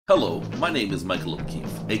Hello, my name is Michael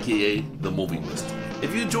O'Keefe, aka The Movie Wizard.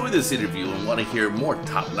 If you enjoy this interview and want to hear more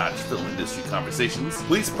top-notch film industry conversations,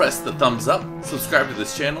 please press the thumbs up, subscribe to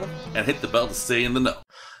this channel, and hit the bell to stay in the know.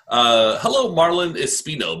 Hello, Marlon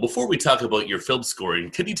Espino. Before we talk about your film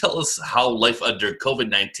scoring, can you tell us how life under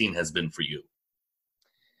COVID-19 has been for you?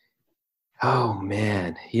 Oh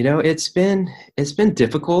man, it's been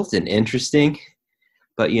difficult and interesting,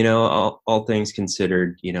 but all things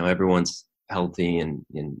considered, everyone's healthy and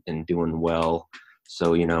doing well.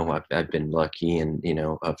 So I've been lucky, and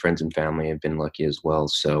friends and family have been lucky as well.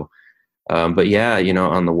 So, but yeah,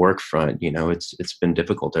 on the work front, it's been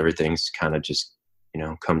difficult. Everything's kind of just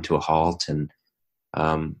come to a halt, and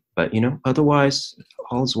but otherwise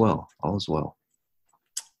all is well. All is well.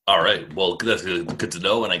 All right. Well, that's good to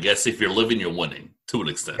know. And I guess if you're living, you're winning to an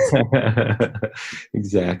extent.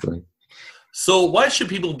 Exactly. So why should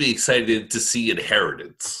people be excited to see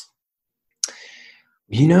Inheritance?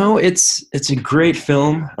 It's a great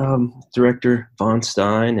film. Director Von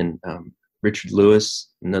Stein and Richard Lewis,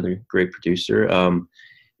 another great producer.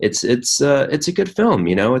 It's a good film.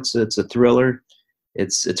 It's a thriller.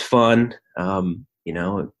 It's fun.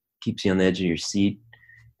 It keeps you on the edge of your seat.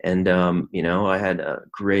 And, I had a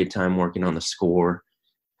great time working on the score.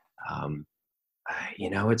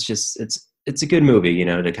 It's a good movie,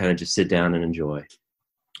 to kind of just sit down and enjoy.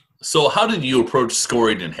 So how did you approach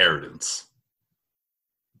scoring Inheritance?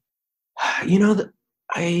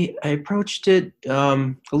 I approached it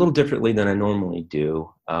a little differently than I normally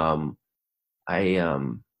do. I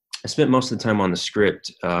spent most of the time on the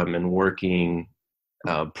script and working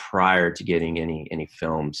prior to getting any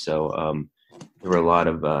film. So there were a lot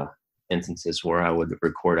of instances where I would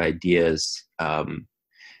record ideas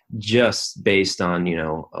just based on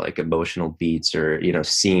like emotional beats or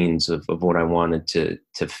scenes of what I wanted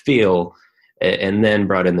to feel, and then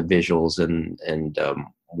brought in the visuals and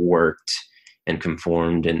worked and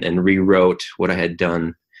conformed and rewrote what I had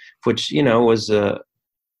done, which was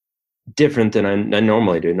different than I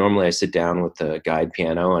normally do. Normally I sit down with a guide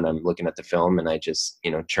piano and I'm looking at the film and I just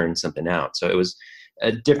churn something out. So it was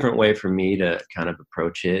a different way for me to kind of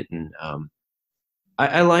approach it, and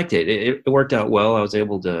I liked it. It worked out well. I was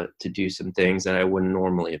able to do some things that I wouldn't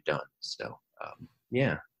normally have done. So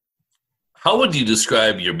yeah. How would you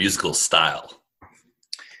describe your musical style?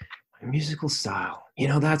 My musical style,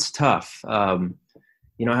 that's tough. I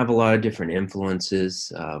have a lot of different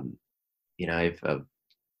influences. I've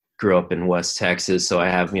grew up in West Texas, so I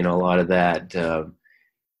have a lot of that.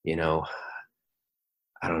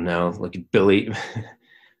 I don't know, like Billy,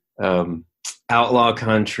 outlaw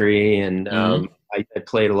country, and I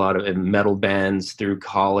played a lot of in metal bands through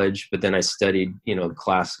college, but then I studied,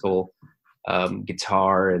 classical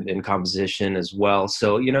guitar and composition as well.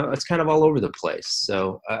 So, it's kind of all over the place.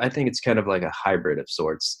 So I think it's kind of like a hybrid of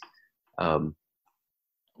sorts.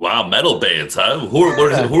 Wow, metal bands, huh? Who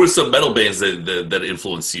are some metal bands that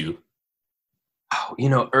influence you?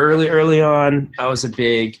 Early on, I was a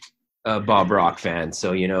big Bob Rock fan.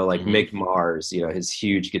 So, like Mick Mars, his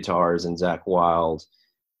huge guitars, and Zakk Wylde.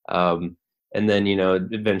 And then,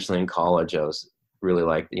 eventually in college, I was really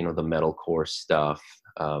like, the metalcore stuff.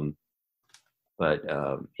 But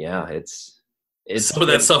yeah, it's some of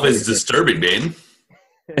that stuff is disturbing, man.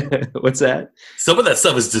 What's that? Some of that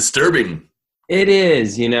stuff is disturbing. It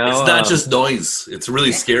is, It's not just noise. It's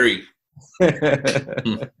really scary.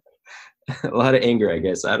 A lot of anger, I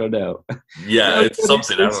guess. I don't know. Yeah, it's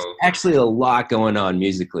something. There's actually a lot going on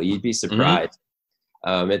musically. You'd be surprised.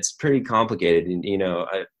 It's pretty complicated, and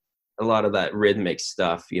a lot of that rhythmic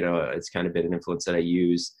stuff. It's kind of been an influence that I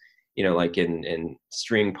use. Like in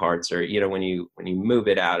string parts, or when you move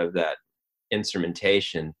it out of that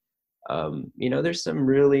instrumentation. There's some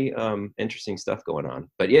really interesting stuff going on.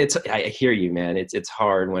 But yeah, I hear you, man. It's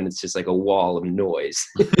hard when it's just like a wall of noise.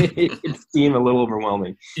 It can seem a little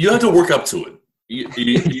overwhelming. You have to work up to it. You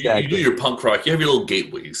Exactly. you do your punk rock. You have your little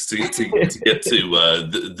gateways to get to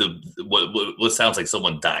what sounds like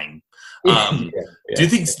someone dying. Yeah. Do you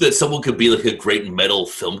think that someone could be like a great metal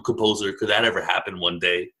film composer? Could that ever happen one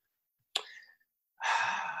day?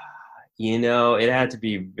 It had to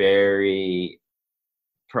be very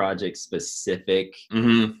project specific.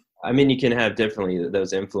 I mean, you can have definitely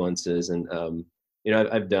those influences, and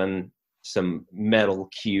I've done some metal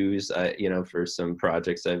cues, for some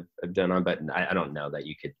projects I've done on, but I don't know that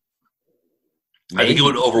you could. I think it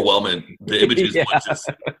would overwhelm it. The images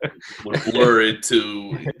would blur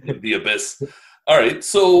into the abyss. All right,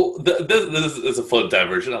 so this is a fun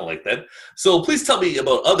diversion. I like that. So please tell me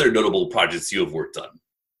about other notable projects you have worked on.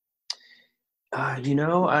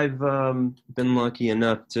 I've been lucky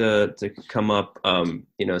enough to come up,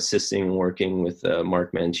 assisting and working with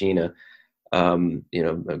Mark Mancina,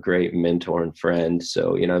 a great mentor and friend.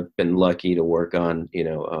 So, I've been lucky to work on,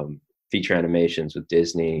 feature animations with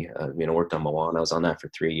Disney. Worked on Moana. I was on that for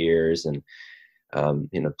 3 years, and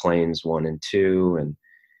Planes 1 and 2,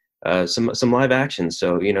 and some live action.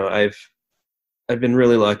 So, I've been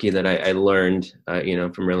really lucky that I learned,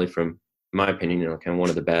 from my opinion, kind of one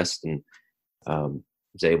of the best, and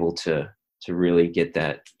was able to really get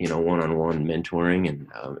that, one-on-one mentoring, and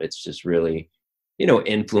it's just really,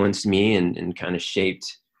 influenced me and kind of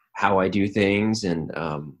shaped how I do things, and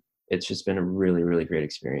it's just been a really, really great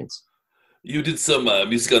experience. You did some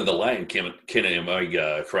music on The Lion King, am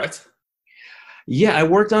I correct? Yeah, I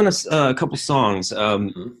worked on a couple songs.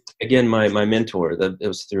 Mhm. Again, my mentor, it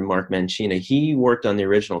was through Mark Mancina. He worked on the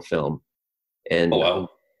original film, Oh, and wow.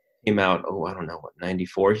 came out, I don't know, what,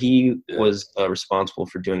 94. He Yeah. was responsible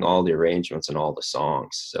for doing all the arrangements and all the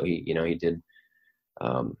songs. So he did,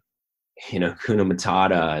 um, Kuna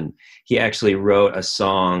Matata, and he actually wrote a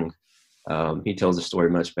song. He tells the story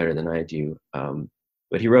much better than I do.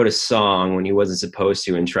 But he wrote a song when he wasn't supposed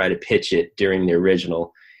to and tried to pitch it during the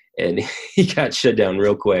original, and he got shut down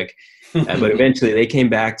real quick. But eventually they came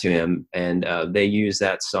back to him, and they used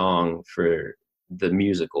that song for the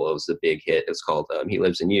musical. It was a big hit. It's called He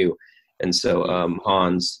Lives in You. And so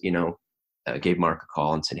Hans, gave Mark a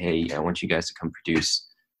call and said, hey, I want you guys to come produce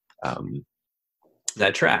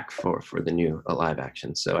that track for the new live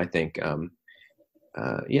action. So I think, it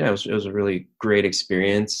was a really great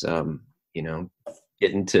experience.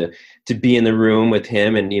 Getting to be in the room with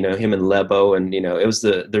him, and him and Lebo, and it was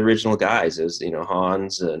the original guys. It was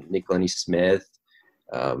Hans, Nick Lenny Smith,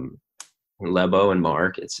 Lebo, and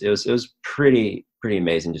Mark. It was pretty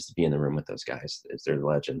amazing just to be in the room with those guys. They're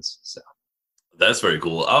legends. So That's very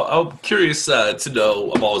cool. I'm curious to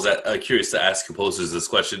know. I'm always curious to ask composers this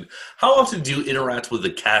question. How often do you interact with the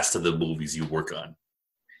cast of the movies you work on?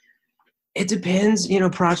 it depends,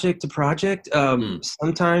 project to project. Mm,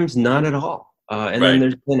 Sometimes not at all, and then right.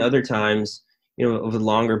 there's been other times, with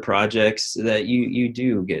longer projects that you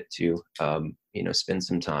do get to, spend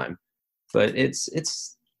some time. But it's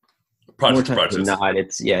more Project to times than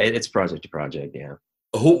projects. not. It's project to project. Yeah.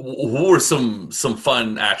 Who were some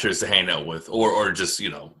fun actors to hang out with, or just be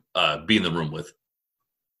in the room with?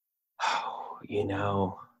 Oh,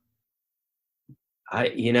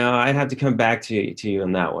 I'd have to come back to you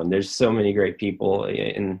on that one. There's so many great people,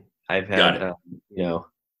 and I've Got had it.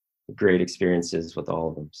 great experiences with all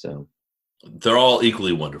of them. So They're all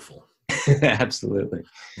equally wonderful. absolutely.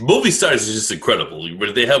 Movie stars is just incredible,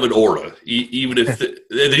 but they have an aura. Even if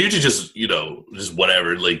they're usually just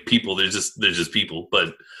whatever, like people. They're just people.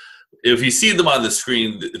 But if you see them on the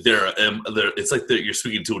screen, they're it's like you're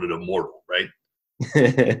speaking to an immortal, right?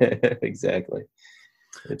 Exactly.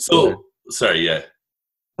 It's So sorry, yeah.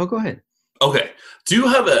 oh, go ahead. Okay. Do you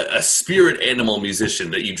have a spirit animal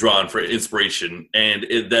musician that you draw on for inspiration, and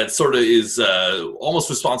that sort of is almost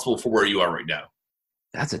responsible for where you are right now?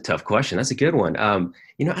 That's a tough question. That's a good one.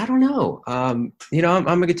 I don't know. I'm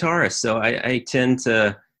a guitarist, so I tend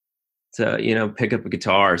to pick up a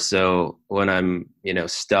guitar. So when I'm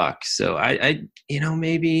stuck, so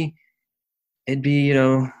maybe it'd be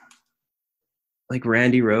like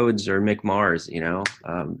Randy Rhoads or Mick Mars.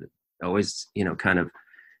 Always kind of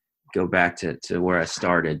go back to where I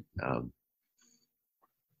started.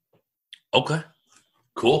 Okay.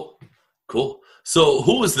 Cool. Cool. So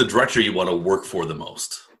who is the director you want to work for the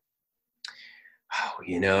most?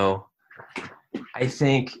 I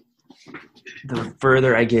think the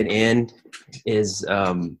further I get in is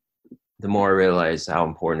the more I realize how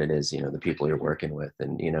important it is, the people you're working with.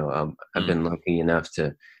 And, I've Mm, been lucky enough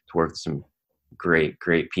to work with some great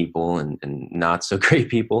people, and not so great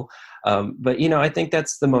people. But, I think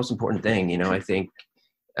that's the most important thing. I think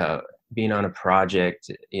being on a project,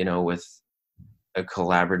 with a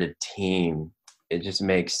collaborative team, it just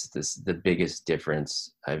makes this the biggest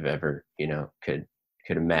difference I've ever,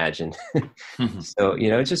 could imagine. mhm. So,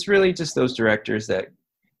 it's just really just those directors that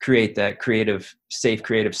create that safe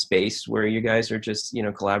creative space where you guys are just,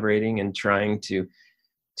 collaborating and trying to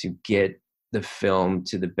get the film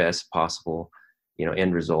to the best possible,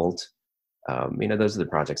 end result. Those are the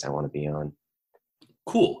projects I want to be on.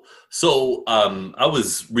 Cool. So I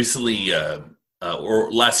was recently,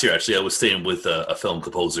 or last year actually, I was staying with a film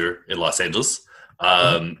composer in Los Angeles,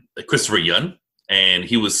 Mhm. Christopher Yun, and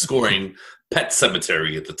he was scoring Pet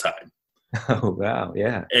Cemetery at the time. Oh, wow.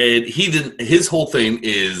 Yeah. And he didn't. His whole thing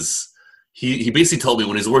is he basically told me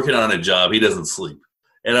when he's working on a job, he doesn't sleep.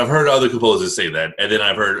 And I've heard other composers say that, and then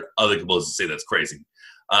I've heard other composers say that's crazy.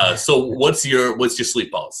 So what's your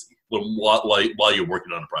sleep policy while you're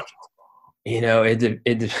working on a project?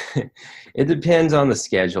 It depends on the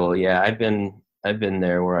schedule. Yeah, I've been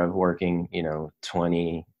there where I'm working,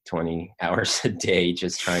 20 hours a day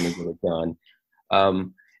just trying to get it done.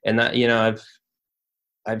 And that,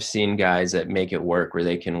 I've seen guys that make it work where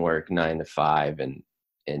they can work 9 to 5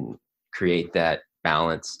 and create that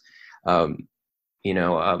balance.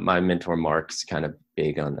 My mentor Mark's kind of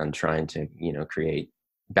big on trying to, create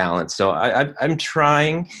balance. So I'm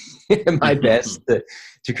trying my best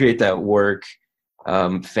to create that work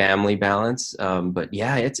family balance. But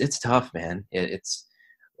yeah, it's tough, man. It's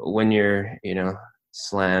when you're,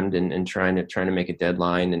 slammed and trying to make a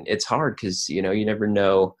deadline, and it's hard because, you never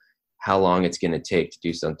know how long it's going to take to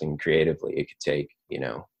do something creatively. It could take,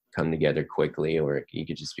 come together quickly, or you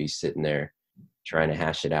could just be sitting there trying to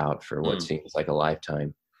hash it out for what seems like a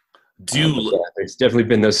lifetime. There's definitely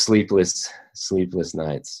been those sleepless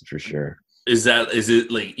nights for sure. Is it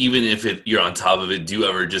like, even if you're on top of it, do you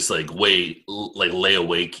ever just lay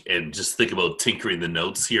awake and just think about tinkering the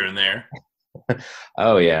notes here and there?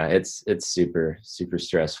 Oh yeah, it's super super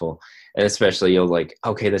stressful, and especially you'll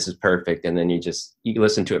okay, this is perfect, and then you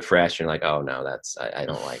listen to it fresh and you're like, oh no, I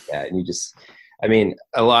don't like that, and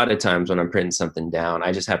a lot of times when I'm printing something down,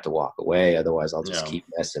 I just have to walk away, otherwise I'll just keep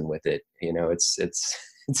messing with it.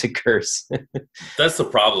 It's a curse. That's the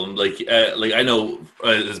problem. I know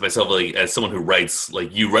as myself, as someone who writes,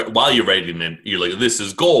 while you're writing it, you're like, this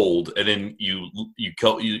is gold, and then you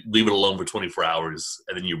leave it alone for 24 hours,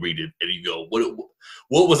 and then you read it, and you go,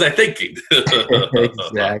 what was I thinking?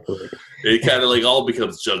 Exactly. It kind of all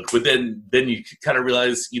becomes junk, but then you kind of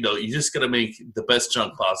realize, you just gotta make the best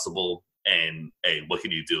junk possible, and hey, what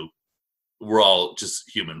can you do? We're all just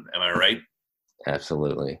human. Am I right?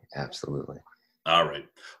 Absolutely. All right.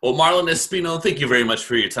 Well, Marlon Espino, thank you very much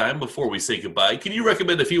for your time. Before we say goodbye, can you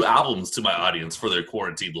recommend a few albums to my audience for their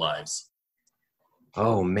quarantined lives?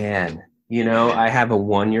 Oh, man. I have a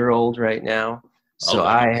 1-year-old right now. So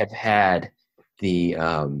I have had the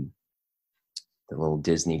little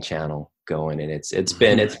Disney Channel going, and it's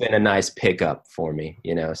been a nice pickup for me,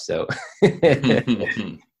 so.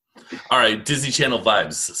 All right, Disney Channel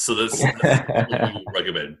vibes. So that's what you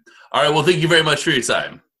recommend. All right, well, thank you very much for your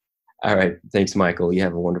time. All right. Thanks, Michael. You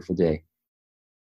have a wonderful day.